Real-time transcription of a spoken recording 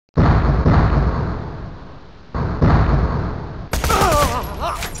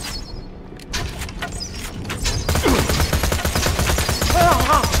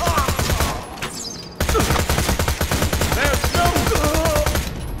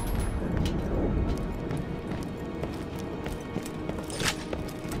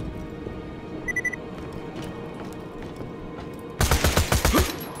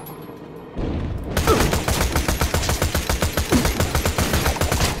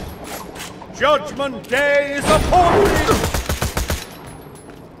Judgment Day is approaching!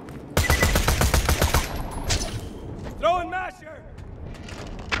 Throwing masher!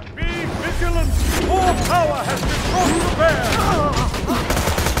 Be vigilant! More power has been brought to bear!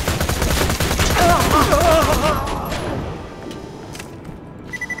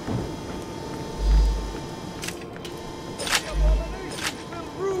 The abominations will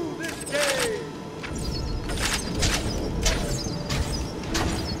rule this day!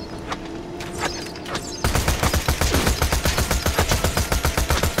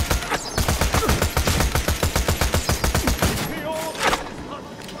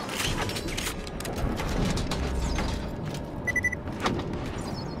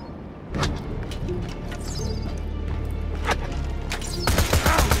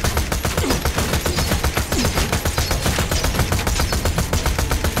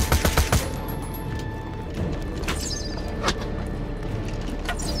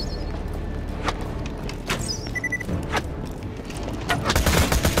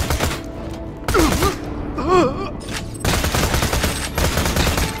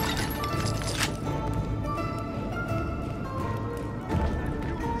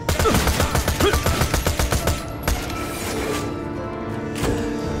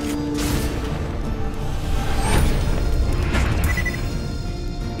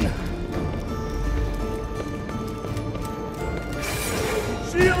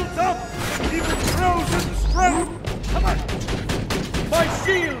 Shields up! Even frozen strength! Come on! My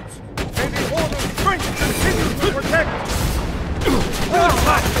shields! May the order strength continue to protect! Good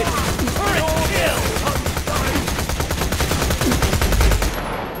hostage! Hurry! Kill!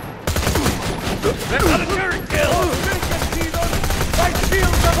 That's not a turret kill! My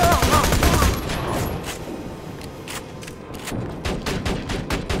shields are up!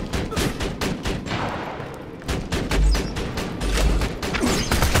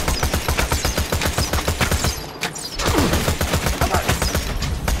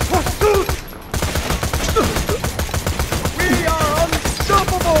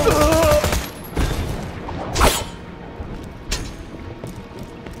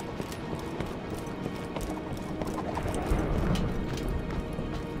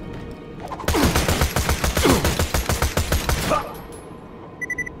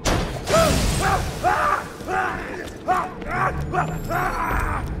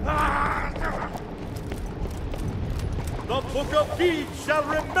 The Book of Deeds shall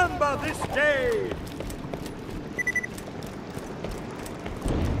remember this day!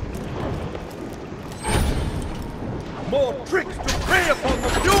 More tricks to prey upon the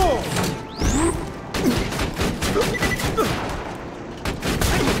pure!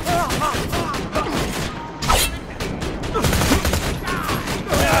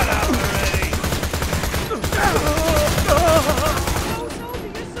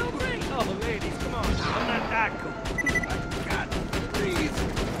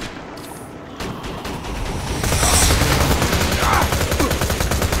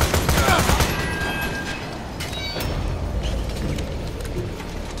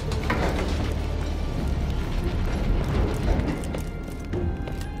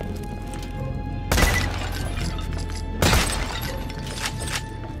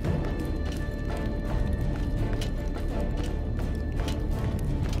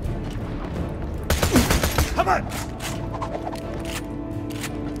 Come on!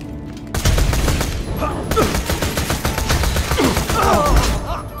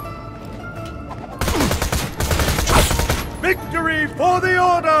 Victory for the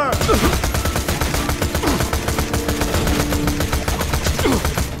Order!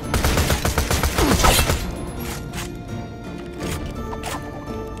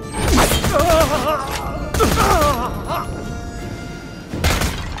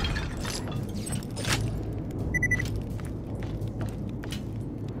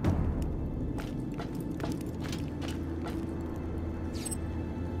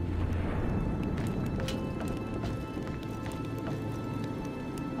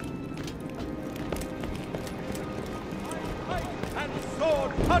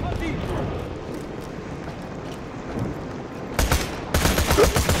 Sword cut deep!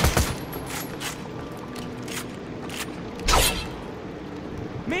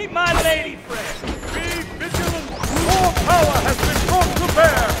 Meet my lady friend! Be vigilant! More power has been brought to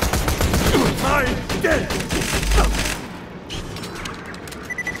bear! My death!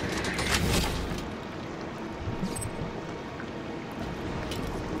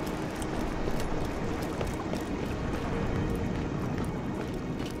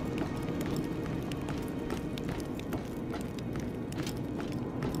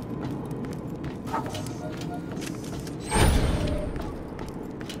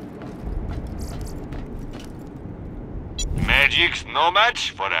 Magic's no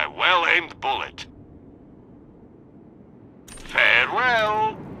match for a well-aimed bullet.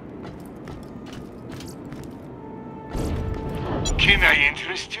 Farewell. Can I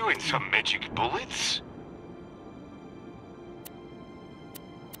interest you in some magic bullets?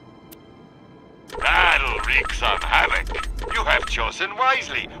 That'll wreak some havoc. You have chosen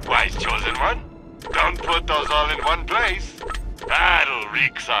wisely, wise chosen one. Don't put those all in one place. That'll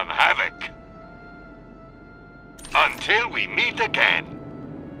wreak some havoc. Until we meet again.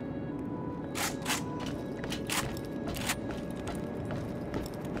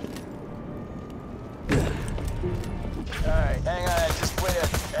 Alright, hang on, just wait up.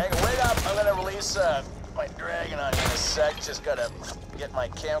 I'm gonna release my dragon on you in a sec. Just gotta get my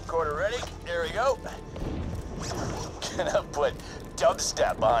camcorder ready. There we go. Gonna put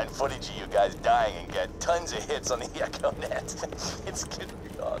dubstep behind footage of you guys dying and get tons of hits on the Echo Net. It's gonna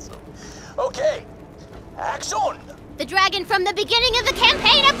be awesome. Okay, action! The dragon from the beginning of the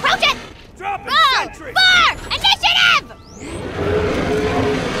campaign approaches! Drop it, Roll sentry! for initiative!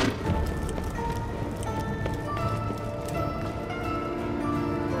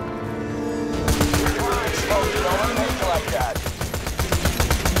 Come on, Smokey, don't let me hit you like that.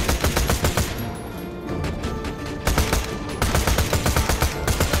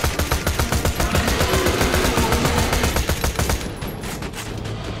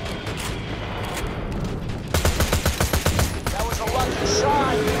 That was a lucky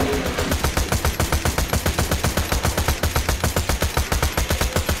shot.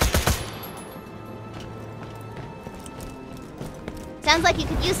 Sounds like you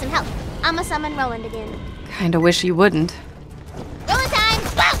could use some help. I'ma summon Roland again. Kinda wish you wouldn't. Roland time!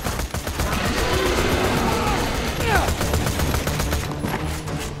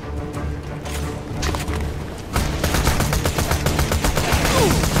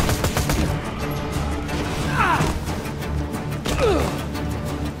 Whoa!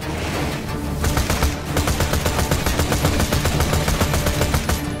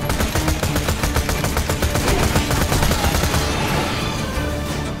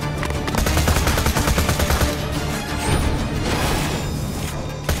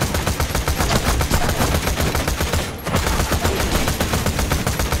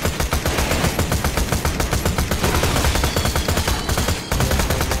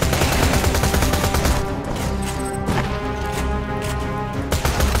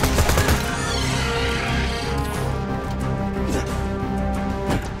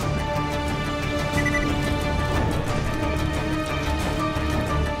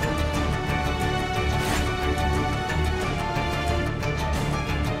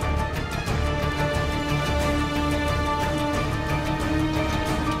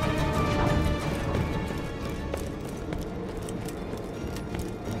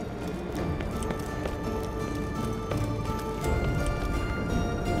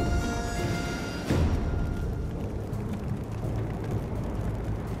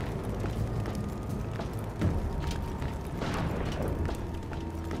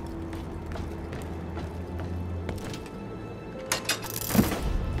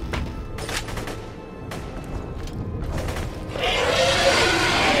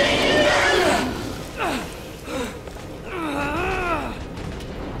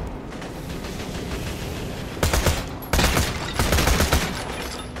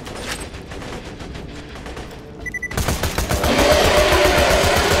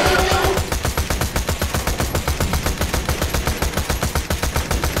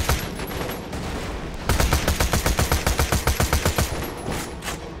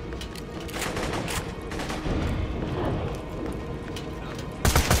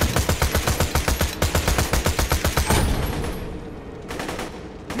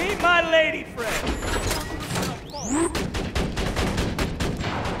 Meet my lady friend.